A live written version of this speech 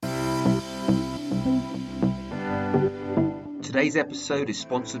Today's episode is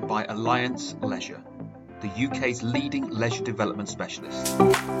sponsored by Alliance Leisure, the UK's leading leisure development specialist.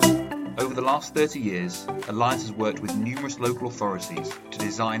 Over the last 30 years, Alliance has worked with numerous local authorities to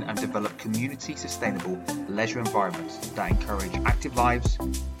design and develop community-sustainable leisure environments that encourage active lives,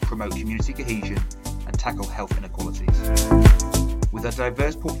 promote community cohesion, and tackle health inequalities. With a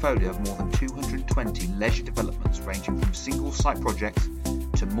diverse portfolio of more than 220 leisure developments ranging from single-site projects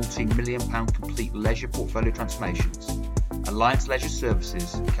to multi-million-pound complete leisure portfolio transformations, Alliance Leisure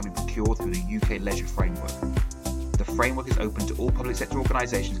Services can be procured through the UK Leisure Framework. The framework is open to all public sector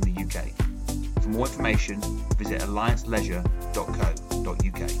organisations in the UK. For more information, visit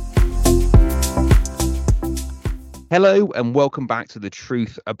allianceleisure.co.uk. Hello and welcome back to The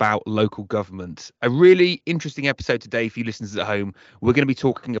Truth About Local Government. A really interesting episode today for you listeners at home. We're going to be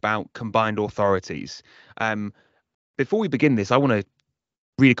talking about combined authorities. Before we begin this, I want to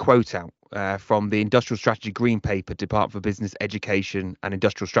read a quote out from the Industrial Strategy Green Paper, Department for Business, Education and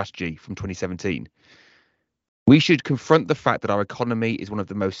Industrial Strategy from 2017. We should confront the fact that our economy is one of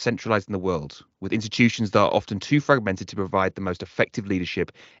the most centralised in the world, with institutions that are often too fragmented to provide the most effective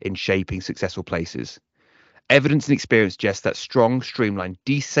leadership in shaping successful places. Evidence and experience suggest that strong, streamlined,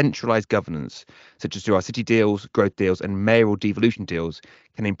 decentralised governance, such as through our city deals, growth deals and mayoral devolution deals,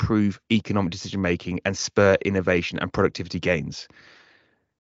 can improve economic decision-making and spur innovation and productivity gains.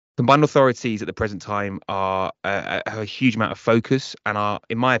 Combined authorities at the present time have a huge amount of focus and are,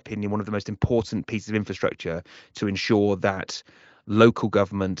 in my opinion, one of the most important pieces of infrastructure to ensure that local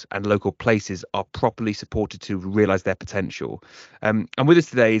government and local places are properly supported to realise their potential. And with us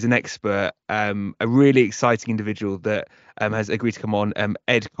today is an expert, a really exciting individual that has agreed to come on,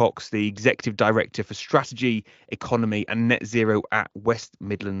 Ed Cox, the Executive Director for Strategy, Economy and Net Zero at West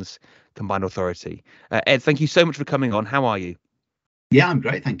Midlands Combined Authority. Ed, thank you so much for coming on. How are you? Yeah, I'm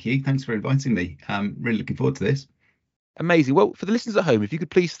great. Thank you. Thanks for inviting me. I'm really looking forward to this. Amazing. Well, for the listeners at home, if you could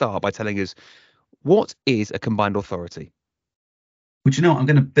please start by telling us, what is a combined authority? Well, you know, I'm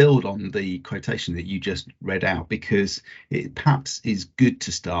going to build on the quotation that you just read out because it perhaps is good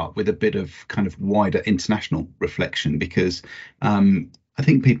to start with a bit of kind of wider international reflection because I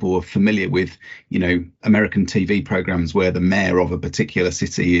think people are familiar with, you know, American TV programs where the mayor of a particular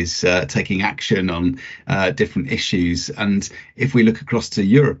city is taking action on different issues. And if we look across to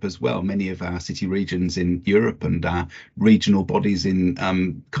Europe as well, many of our city regions in Europe and our regional bodies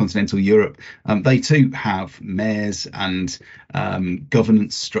in continental Europe, they too have mayors and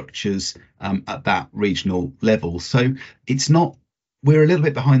governance structures at that regional level. So it's not, we're a little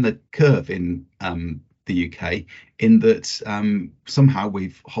bit behind the curve in the UK in that somehow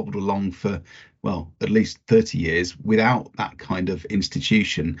we've hobbled along for, well, at least 30 years without that kind of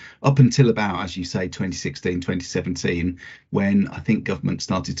institution up until about, as you say, 2016, 2017, when I think government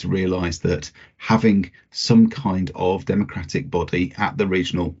started to realise that having some kind of democratic body at the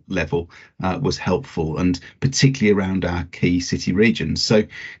regional level was helpful, and particularly around our key city regions. So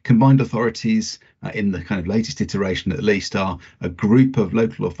combined authorities in the kind of latest iteration at least are a group of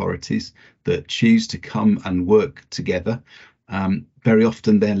local authorities that choose to come and work together. Very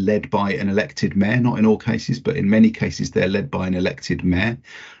often they're led by an elected mayor, not in all cases, but in many cases they're led by an elected mayor.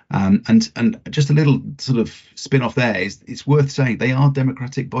 And just a little sort of spin off there is it's worth saying they are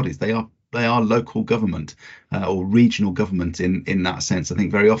democratic bodies. They are local government or regional government in that sense. I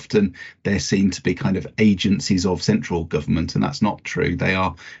think very often they're seen to be kind of agencies of central government, and that's not true. They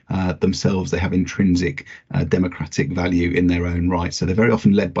are themselves, they have intrinsic democratic value in their own right. So they're very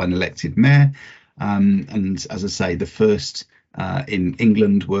often led by an elected mayor. And as I say, the first in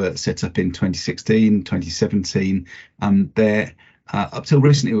England were set up in 2016, 2017. They're up till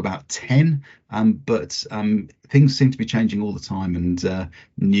recently were about 10, but things seem to be changing all the time, and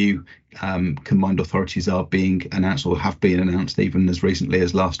new combined authorities are being announced or have been announced even as recently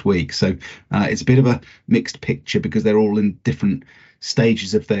as last week. So it's a bit of a mixed picture because they're all in different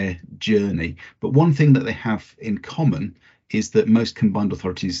stages of their journey. But one thing that they have in common is that most combined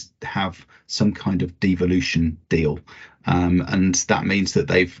authorities have some kind of devolution deal. And that means that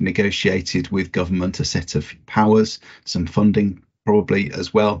they've negotiated with government a set of powers, some funding probably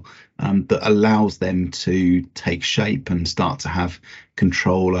as well, that allows them to take shape and start to have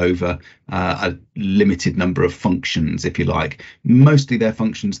control over a limited number of functions, if you like. Mostly they're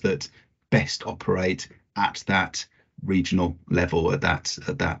functions that best operate at that regional level, at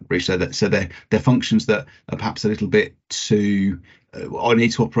that region. So they're functions that are perhaps a little bit too or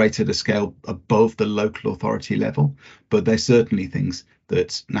need to operate at a scale above the local authority level, but they're certainly things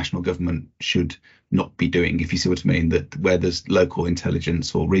that national government should not be doing, if you see what I mean, that where there's local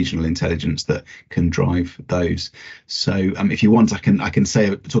intelligence or regional intelligence that can drive those. So if you want, I can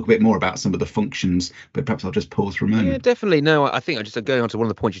talk a bit more about some of the functions, but perhaps I'll just pause for a moment. Yeah, definitely. No, I think I just going on to one of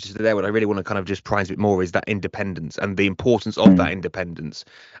the points you just said there, what I really want to kind of just prize a bit more is that independence and the importance of that independence.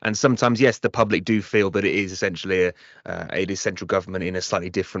 And sometimes, yes, the public do feel that it is essentially it is central government in a slightly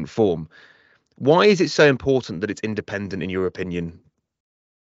different form. Why is it so important that it's independent, in your opinion?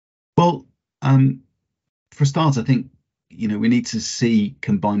 Well, for a start, I think we need to see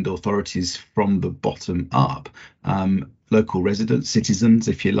combined authorities from the bottom up. Local residents, citizens,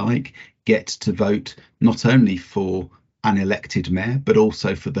 if you like, get to vote not only for an elected mayor, but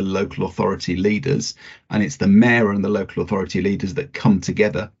also for the local authority leaders. And it's the mayor and the local authority leaders that come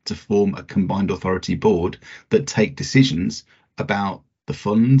together to form a combined authority board that take decisions about the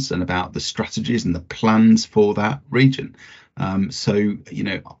funds and about the strategies and the plans for that region. So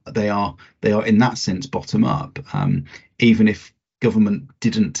they are in that sense bottom up. Even if government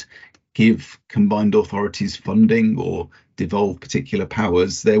didn't give combined authorities funding or devolve particular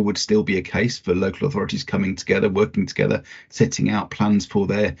powers, there would still be a case for local authorities coming together, working together, setting out plans for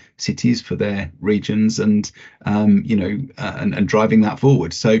their cities, for their regions, and and driving that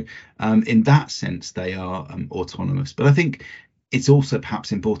forward. So in that sense, they are autonomous. But I think it's also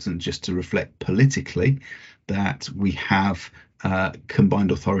perhaps important just to reflect politically that we have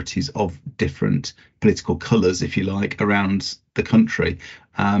combined authorities of different political colours, if you like, around the country.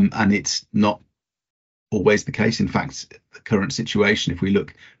 And it's not always the case. In fact, the current situation, if we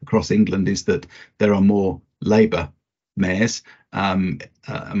look across England, is that there are more Labour mayors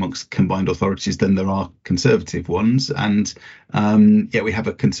amongst combined authorities than there are Conservative ones. And yet we have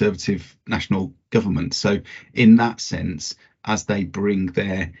a Conservative national government. So in that sense, as they bring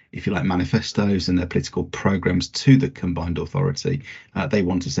their, if you like, manifestos and their political programmes to the combined authority, they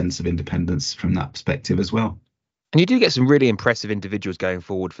want a sense of independence from that perspective as well. And you do get some really impressive individuals going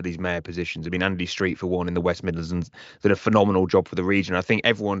forward for these mayor positions. I mean, Andy Street, for one, in the West Midlands, did a phenomenal job for the region. I think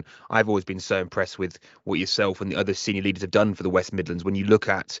I've always been so impressed with what yourself and the other senior leaders have done for the West Midlands. When you look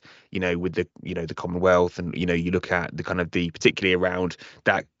at, with the Commonwealth, and, you look at the kind of particularly around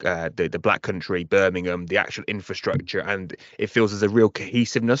that, the Black Country, Birmingham, the actual infrastructure, and it feels there's a real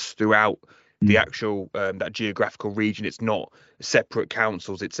cohesiveness throughout the actual that geographical region. It's not separate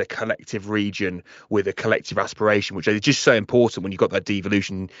councils, it's a collective region with a collective aspiration, which is just so important when you've got that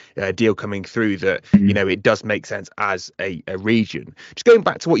devolution deal coming through, that it does make sense as a region. Just going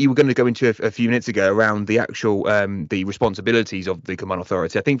back to what you were going to go into a few minutes ago around the actual the responsibilities of the combined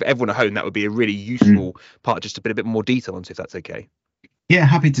authority, I think for everyone at home that would be a really useful part, just to put a bit more detail onto, if that's okay. Yeah,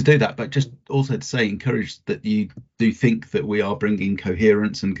 happy to do that, but just also to say, encouraged that you do think that we are bringing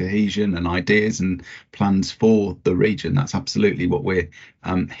coherence and cohesion and ideas and plans for the region. That's absolutely what we're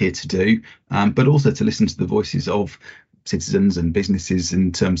here to do, but also to listen to the voices of citizens and businesses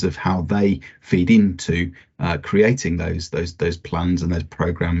in terms of how they feed into creating those plans and those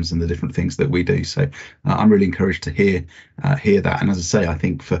programs and the different things that we do. So I'm really encouraged to hear that. And as I say, I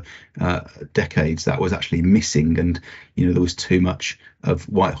think for decades that was actually missing, and there was too much of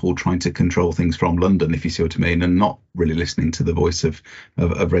Whitehall trying to control things from London, if you see what I mean, and not really listening to the voice of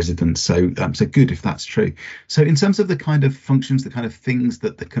residents. So good if that's true. So in terms of the kind of functions, the kind of things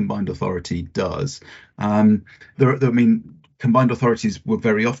that the combined authority does, combined authorities were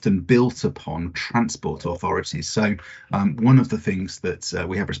very often built upon transport authorities. So one of the things that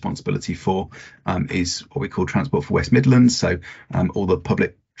we have responsibility for is what we call Transport for West Midlands. So all the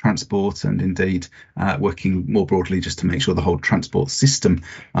public transport, and indeed working more broadly just to make sure the whole transport system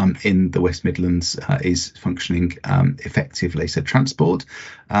in the West Midlands is functioning effectively. So transport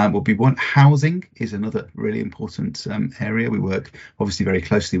will be one. Housing is another really important area. We work obviously very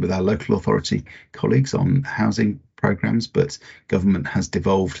closely with our local authority colleagues on housing programs, but government has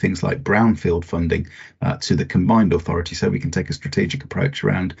devolved things like brownfield funding to the combined authority, so we can take a strategic approach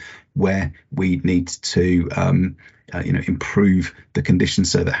around where we need to improve the conditions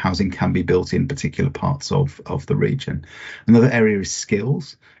so that housing can be built in particular parts of the region. Another area is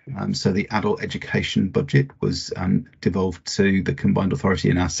skills. So the adult education budget was devolved to the combined authority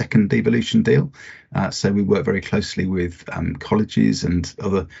in our second devolution deal. So we work very closely with colleges and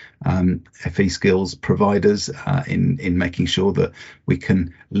other FE skills providers in making sure that we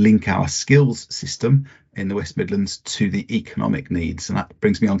can link our skills system in the West Midlands to the economic needs. And that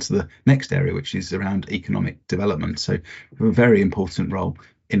brings me on to the next area, which is around economic development. So we have a very important role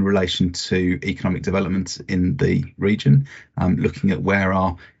in relation to economic development in the region, looking at where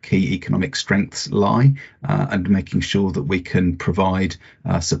our key economic strengths lie, and making sure that we can provide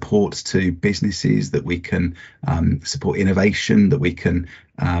support to businesses, that we can support innovation, that we can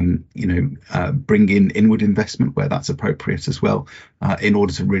bring in inward investment where that's appropriate as well, in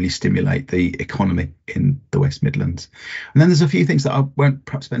order to really stimulate the economy in the West Midlands. And then there's a few things that I won't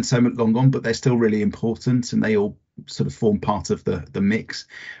perhaps spend so much long on, but they're still really important, and they all sort of form part of the mix.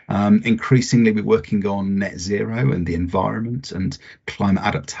 Increasingly, we're working on net zero and the environment and climate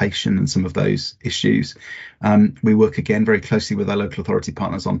adaptation and some of those issues. We work again very closely with our local authority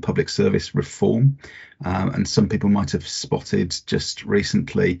partners on public service reform. And some people might have spotted just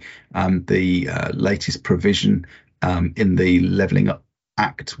recently the latest provision in the Levelling Up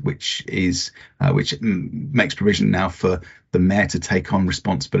Act, which makes provision now for the mayor to take on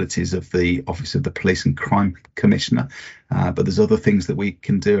responsibilities of the Office of the Police and Crime Commissioner. But there's other things that we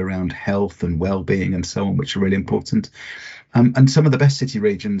can do around health and well-being and so on, which are really important. And some of the best city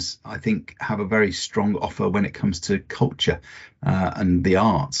regions, I think, have a very strong offer when it comes to culture and the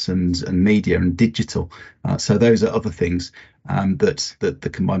arts and media and digital. So those are other things that the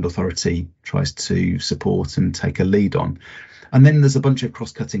Combined Authority tries to support and take a lead on. And then there's a bunch of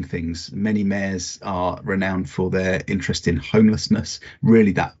cross-cutting things. Many mayors are renowned for their interest in homelessness.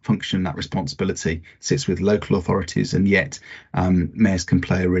 Really, that function, that responsibility sits with local authorities, and yet mayors can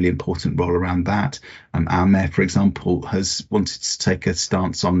play a really important role around that. Our mayor, for example, has wanted to take a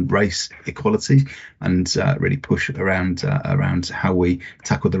stance on race equality and really push around how we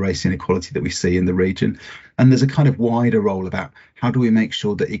tackle the race inequality that we see in the region. And there's a kind of wider role about how do we make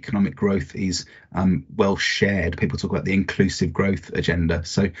sure that economic growth is well shared. People talk about the inclusive growth agenda.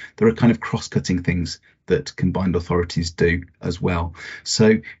 So there are kind of cross-cutting things that combined authorities do as well.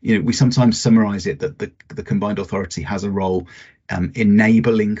 So, we sometimes summarize it that the combined authority has a role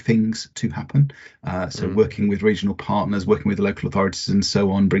enabling things to happen. So working with regional partners, working with local authorities and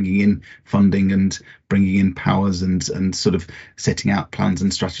so on, bringing in funding and bringing in powers and sort of setting out plans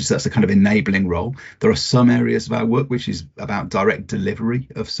and strategies. That's a kind of enabling role. There are some areas of our work which is about direct delivery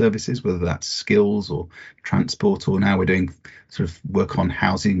of services, whether that's skills or transport, or now we're doing sort of work on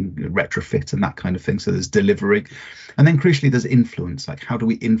housing retrofit and that kind of thing. So there's delivery. And then crucially, there's influence. Like, how do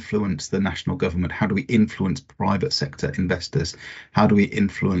we influence the national government? How do we influence private sector investors? How do we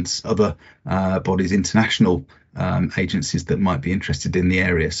influence other bodies, international agencies that might be interested in the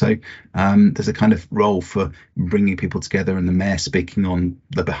area? So there's a kind of role for bringing people together, and the mayor speaking on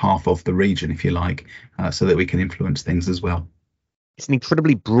the behalf of the region, if you like, so that we can influence things as well. It's an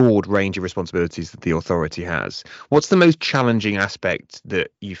incredibly broad range of responsibilities that the authority has. What's the most challenging aspect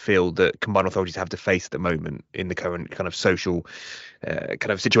that you feel that combined authorities have to face at the moment in the current kind of social kind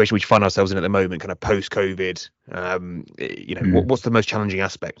of situation we find ourselves in at the moment, kind of post-COVID? What's the most challenging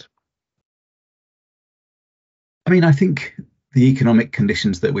aspect? I mean, I think the economic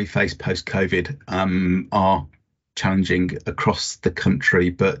conditions that we face post-COVID are challenging across the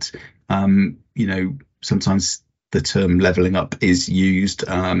country, but sometimes the term levelling up is used.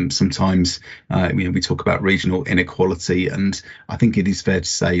 Sometimes we talk about regional inequality, and I think it is fair to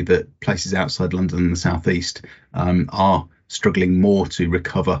say that places outside London and the South East are struggling more to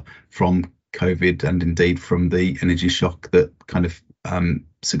recover from COVID, and indeed from the energy shock that kind of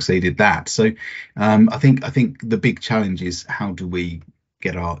succeeded that. So I think the big challenge is, how do we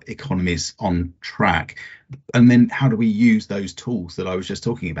get our economies on track? And then how do we use those tools that I was just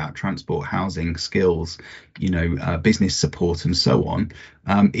talking about, transport, housing, skills, business support and so on,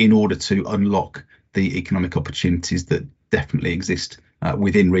 in order to unlock the economic opportunities that definitely exist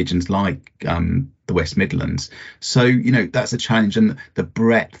within regions like the West Midlands. So, that's a challenge, and the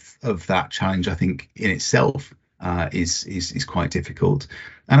breadth of that challenge, I think, in itself is quite difficult.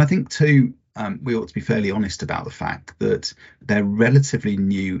 And I think too, we ought to be fairly honest about the fact that they're relatively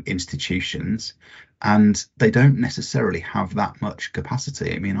new institutions, and they don't necessarily have that much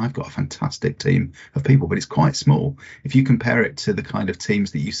capacity. I mean, I've got a fantastic team of people, but it's quite small. If you compare it to the kind of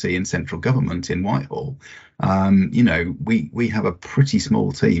teams that you see in central government in Whitehall, we have a pretty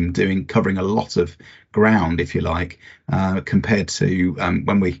small team covering a lot of ground, if you like, compared to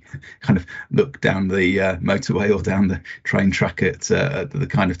when we kind of look down the motorway or down the train track at the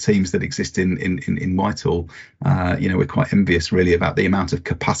kind of teams that exist in Whitehall. We're quite envious really about the amount of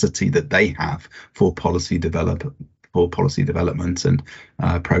capacity that they have for policy development and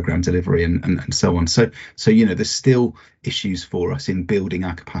program delivery and so on. So there's still issues for us in building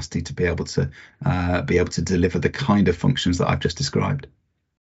our capacity to be able to deliver the kind of functions that I've just described.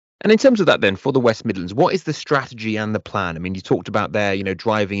 And in terms of that, then, for the West Midlands, what is the strategy and the plan? I mean, you talked about there,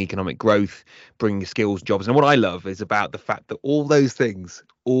 driving economic growth, bringing skills, jobs. And what I love is about the fact that all those things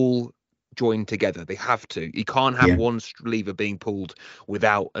all join together. They have to. You can't have Yeah. one lever being pulled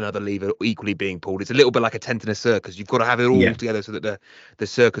without another lever equally being pulled. It's a little bit like a tent in a circus. You've got to have it all Yeah. together so that the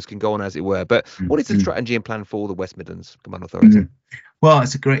circus can go on, as it were. But what is the Mm-hmm. strategy and plan for the West Midlands Combined Authority? Well,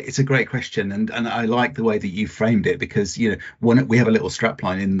 it's a great question, and I like the way that you framed it, because we have a little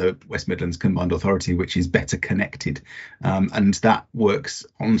strapline in the West Midlands Combined Authority which is better connected, and that works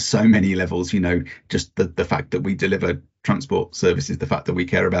on so many levels. Just the fact that we deliver transport services, the fact that we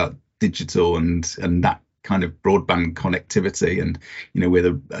care about digital and that kind of broadband connectivity, and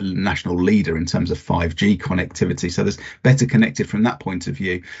we're a national leader in terms of 5G connectivity, so there's better connected from that point of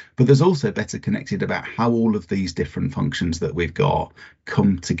view. But there's also better connected about how all of these different functions that we've got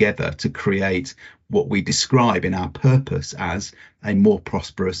come together to create what we describe in our purpose as a more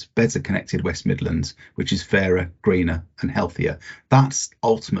prosperous, better connected West Midlands, which is fairer, greener and healthier. That's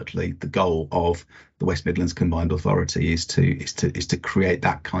ultimately the goal of the West Midlands Combined Authority, is to create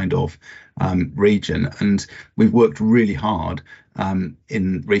that kind of region. And we've worked really hard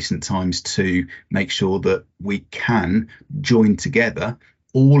in recent times to make sure that we can join together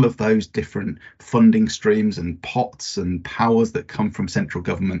all of those different funding streams and pots and powers that come from central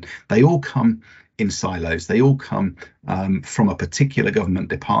government. They all come in silos. They all come from a particular government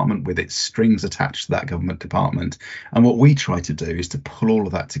department with its strings attached to that government department. And what we try to do is to pull all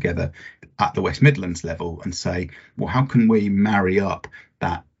of that together at the West Midlands level and say, well, how can we marry up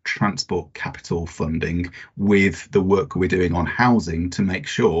that transport capital funding with the work we're doing on housing to make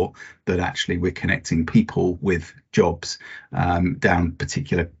sure that actually we're connecting people with jobs down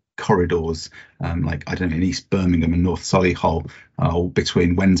particular corridors, like, I don't know, in East Birmingham and North Solihull,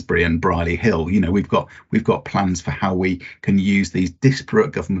 between Wednesbury and Brierley Hill. We've got plans for how we can use these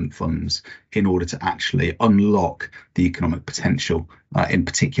disparate government funds in order to actually unlock the economic potential in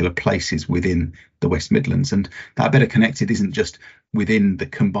particular places within the West Midlands. And that better connected isn't just within the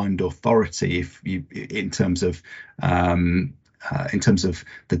combined authority, in terms of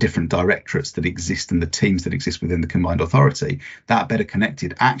the different directorates that exist and the teams that exist within the combined authority. That better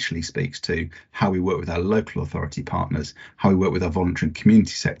connected actually speaks to how we work with our local authority partners, how we work with our voluntary and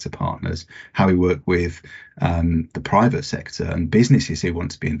community sector partners, how we work with the private sector and businesses who want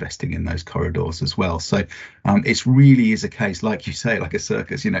to be investing in those corridors as well. So it really is a case, like you say, like a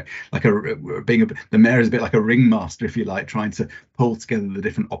circus, like the mayor is a bit like a ringmaster, if you like, trying to pull together the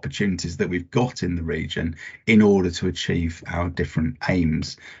different opportunities that we've got in the region in order to achieve our different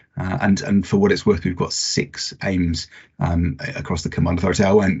aims. And for what it's worth, we've got 6 aims across the combined authority.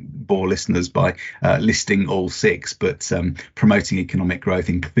 I won't bore listeners by listing all 6, but promoting economic growth,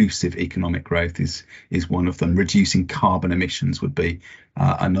 inclusive economic growth is one of them. Reducing carbon emissions would be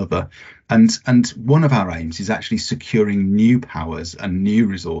another. And one of our aims is actually securing new powers and new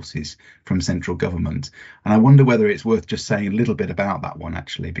resources from central government. And I wonder whether it's worth just saying a little bit about that one,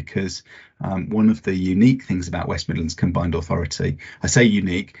 actually, because one of the unique things about West Midlands Combined Authority, I say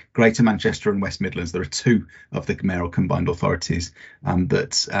unique, Greater Manchester and West Midlands, there are 2 of the mayoral combined authorities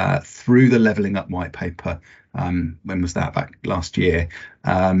that through the Levelling Up white paper, when was that, back last year,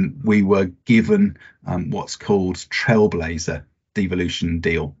 we were given what's called trailblazer devolution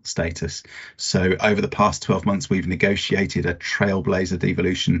deal status. So over the past 12 months, we've negotiated a trailblazer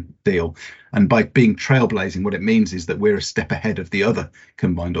devolution deal. And by being trailblazing, what it means is that we're a step ahead of the other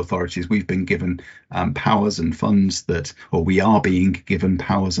combined authorities. We've been given powers and funds we are being given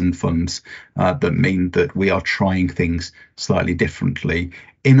powers and funds that mean that we are trying things slightly differently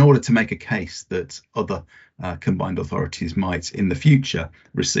in order to make a case that other combined authorities might in the future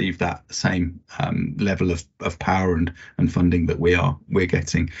receive that same level of power and funding that we're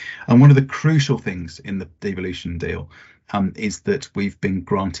getting. And one of the crucial things in the devolution deal is that we've been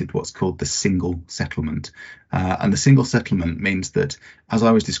granted what's called the single settlement. And the single settlement means that, as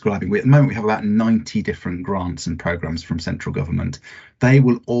I was describing, at the moment we have about 90 different grants and programmes from central government. They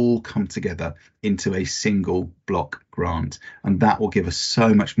will all come together into a single block grant, and that will give us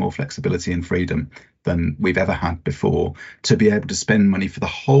so much more flexibility and freedom than we've ever had before to be able to spend money for the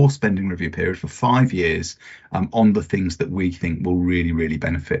whole spending review period for 5 years on the things that we think will really, really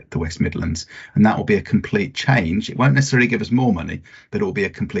benefit the West Midlands. And that will be a complete change. It won't necessarily give us more money, but it will be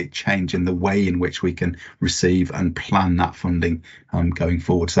a complete change in the way in which we can receive and plan that funding going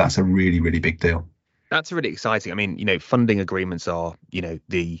forward. So that's a really, really big deal. That's really exciting. I mean, funding agreements are,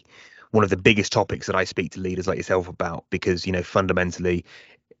 one of the biggest topics that I speak to leaders like yourself about, because, fundamentally,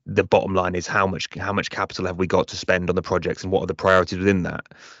 the bottom line is how much capital have we got to spend on the projects, and what are the priorities within that.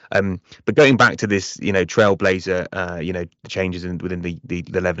 But going back to this, trailblazer, the changes within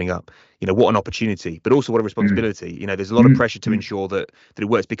the leveling up, what an opportunity, but also what a responsibility. There's a lot of pressure to ensure that it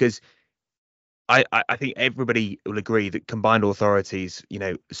works, because I think everybody will agree that combined authorities,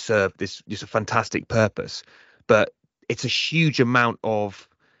 serve this just a fantastic purpose, but it's a huge amount of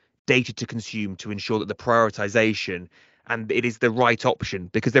data to consume to ensure that the prioritization and it is the right option,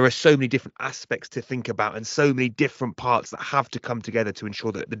 because there are so many different aspects to think about and so many different parts that have to come together to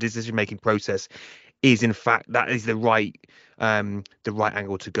ensure that the decision making process is in fact that is the right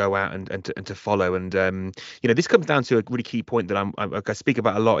angle to go out and to follow. And this comes down to a really key point that I speak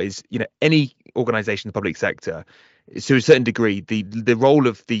about a lot is, any organization in the public sector, to a certain degree, the role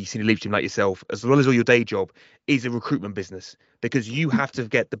of the senior leadership like yourself, as well as all your day job, is a recruitment business, because you have to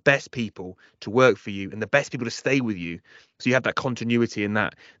get the best people to work for you and the best people to stay with you, so you have that continuity. And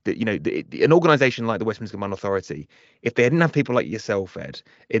an organization like the West Midlands Combined Authority, if they didn't have people like yourself, Ed,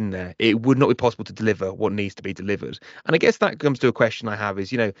 in there, it would not be possible to deliver what needs to be delivered. And I guess that comes to a question I have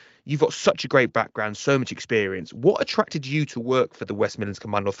is, you've got such a great background, so much experience. What attracted you to work for the West Midlands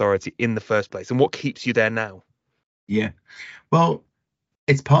Combined Authority in the first place, and what keeps you there now? Yeah, well,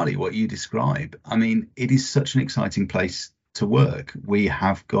 it's partly what you describe. I mean, it is such an exciting place to work. We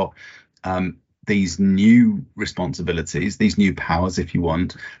have got these new responsibilities, these new powers, if you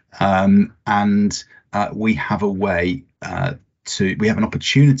want, and we have a way we have an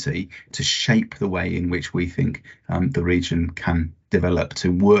opportunity to shape the way in which we think the region can develop, to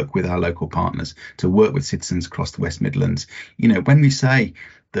work with our local partners, to work with citizens across the West Midlands. When we say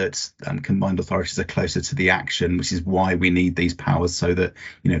that combined authorities are closer to the action, which is why we need these powers, so that,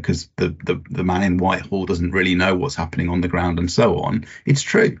 because the man in Whitehall doesn't really know what's happening on the ground and so on. It's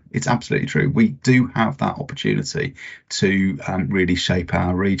true. It's absolutely true. We do have that opportunity to really shape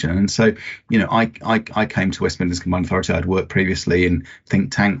our region. And so, I came to West Midlands Combined Authority. I'd worked previously in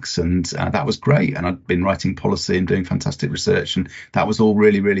think tanks, and that was great. And I'd been writing policy and doing fantastic research, and that was all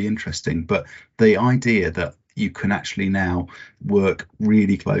really, really interesting. But the idea that you can actually now work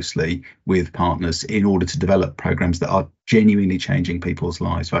really closely with partners in order to develop programs that are genuinely changing people's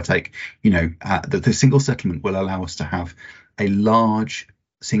lives. So I take, the single settlement will allow us to have a large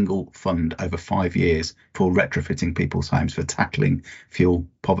single fund over 5 years for retrofitting people's homes, for tackling fuel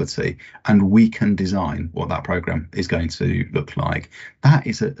poverty, and we can design what that program is going to look like. That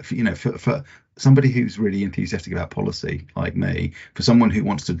is for somebody who's really enthusiastic about policy like me, for someone who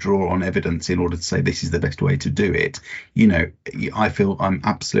wants to draw on evidence in order to say this is the best way to do it, I feel I'm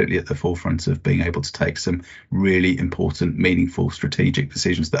absolutely at the forefront of being able to take some really important, meaningful, strategic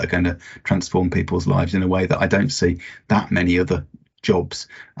decisions that are going to transform people's lives in a way that I don't see that many other jobs,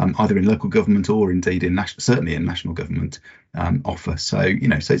 either in local government or indeed certainly in national government, offer. So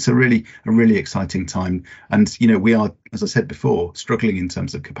it's a really exciting time. And we are, as I said before, struggling in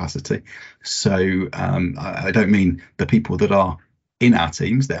terms of capacity. So I don't mean the people that are in our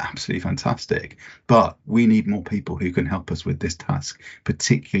teams, they're absolutely fantastic, but we need more people who can help us with this task,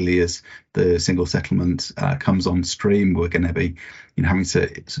 particularly as the single settlement comes on stream. We're going to be having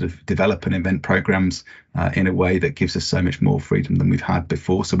to sort of develop and invent programs in a way that gives us so much more freedom than we've had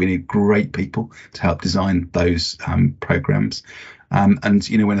before. So we need great people to help design those programs. And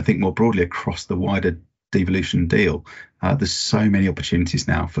when I think more broadly across the wider devolution deal, there's so many opportunities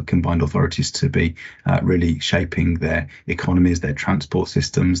now for combined authorities to be really shaping their economies, their transport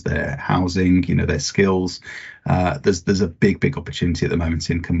systems, their housing, their skills. There's a big opportunity at the moment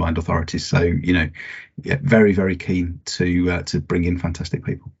in combined authorities. So very, very keen to bring in fantastic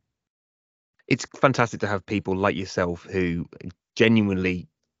people. It's fantastic to have people like yourself who genuinely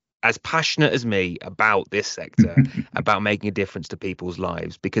as passionate as me about this sector, about making a difference to people's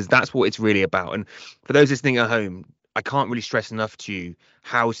lives, because that's what it's really about. And for those listening at home, I can't really stress enough to you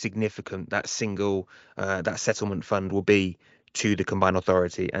how significant that that settlement fund will be to the combined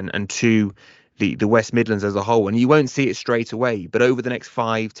authority and to the West Midlands as a whole. And you won't see it straight away, but over the next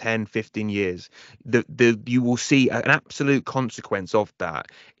 5, 10, 15 years, you will see an absolute consequence of that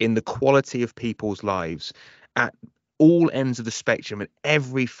in the quality of people's lives at all ends of the spectrum and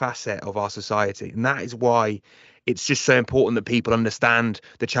every facet of our society. And that is why it's just so important that people understand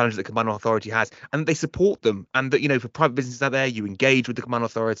the challenges that combined authority has and they support them. And that, for private businesses out there, you engage with the combined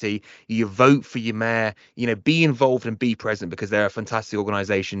authority, you vote for your mayor, be involved and be present, because they're a fantastic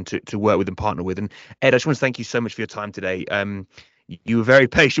organization to work with and partner with. And Ed, I just want to thank you so much for your time today. You were very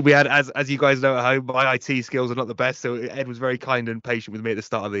patient. We had, as you guys know at home, my IT skills are not the best, so Ed was very kind and patient with me at the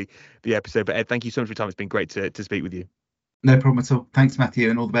start of the episode. But Ed, thank you so much for your time. It's been great to speak with you. No problem at all. Thanks, Matthew,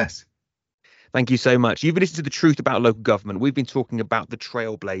 and all the best. Thank you so much. You've been listening to The Truth About Local Government. We've been talking about the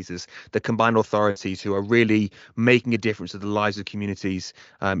trailblazers, the combined authorities who are really making a difference to the lives of communities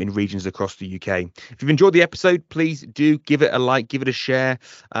in regions across the UK. If you've enjoyed the episode, please do give it a like, give it a share.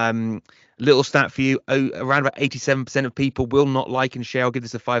 Little stat for you, around about 87% of people will not like and share. I'll give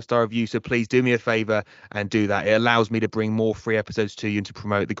this a 5-star review, so please do me a favour and do that. It allows me to bring more free episodes to you and to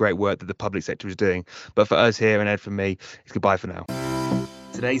promote the great work that the public sector is doing. But for us here, and Ed, from me, it's goodbye for now.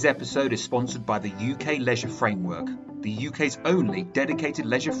 Today's episode is sponsored by the UK Leisure Framework, the UK's only dedicated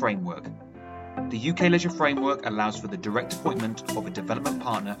leisure framework. The UK Leisure Framework allows for the direct appointment of a development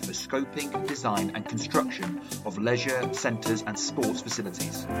partner for scoping, design and construction of leisure, centres and sports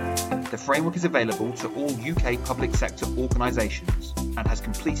facilities. The framework is available to all UK public sector organisations and has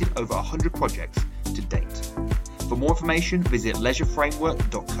completed over 100 projects to date. For more information, visit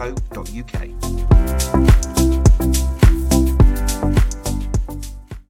leisureframework.co.uk.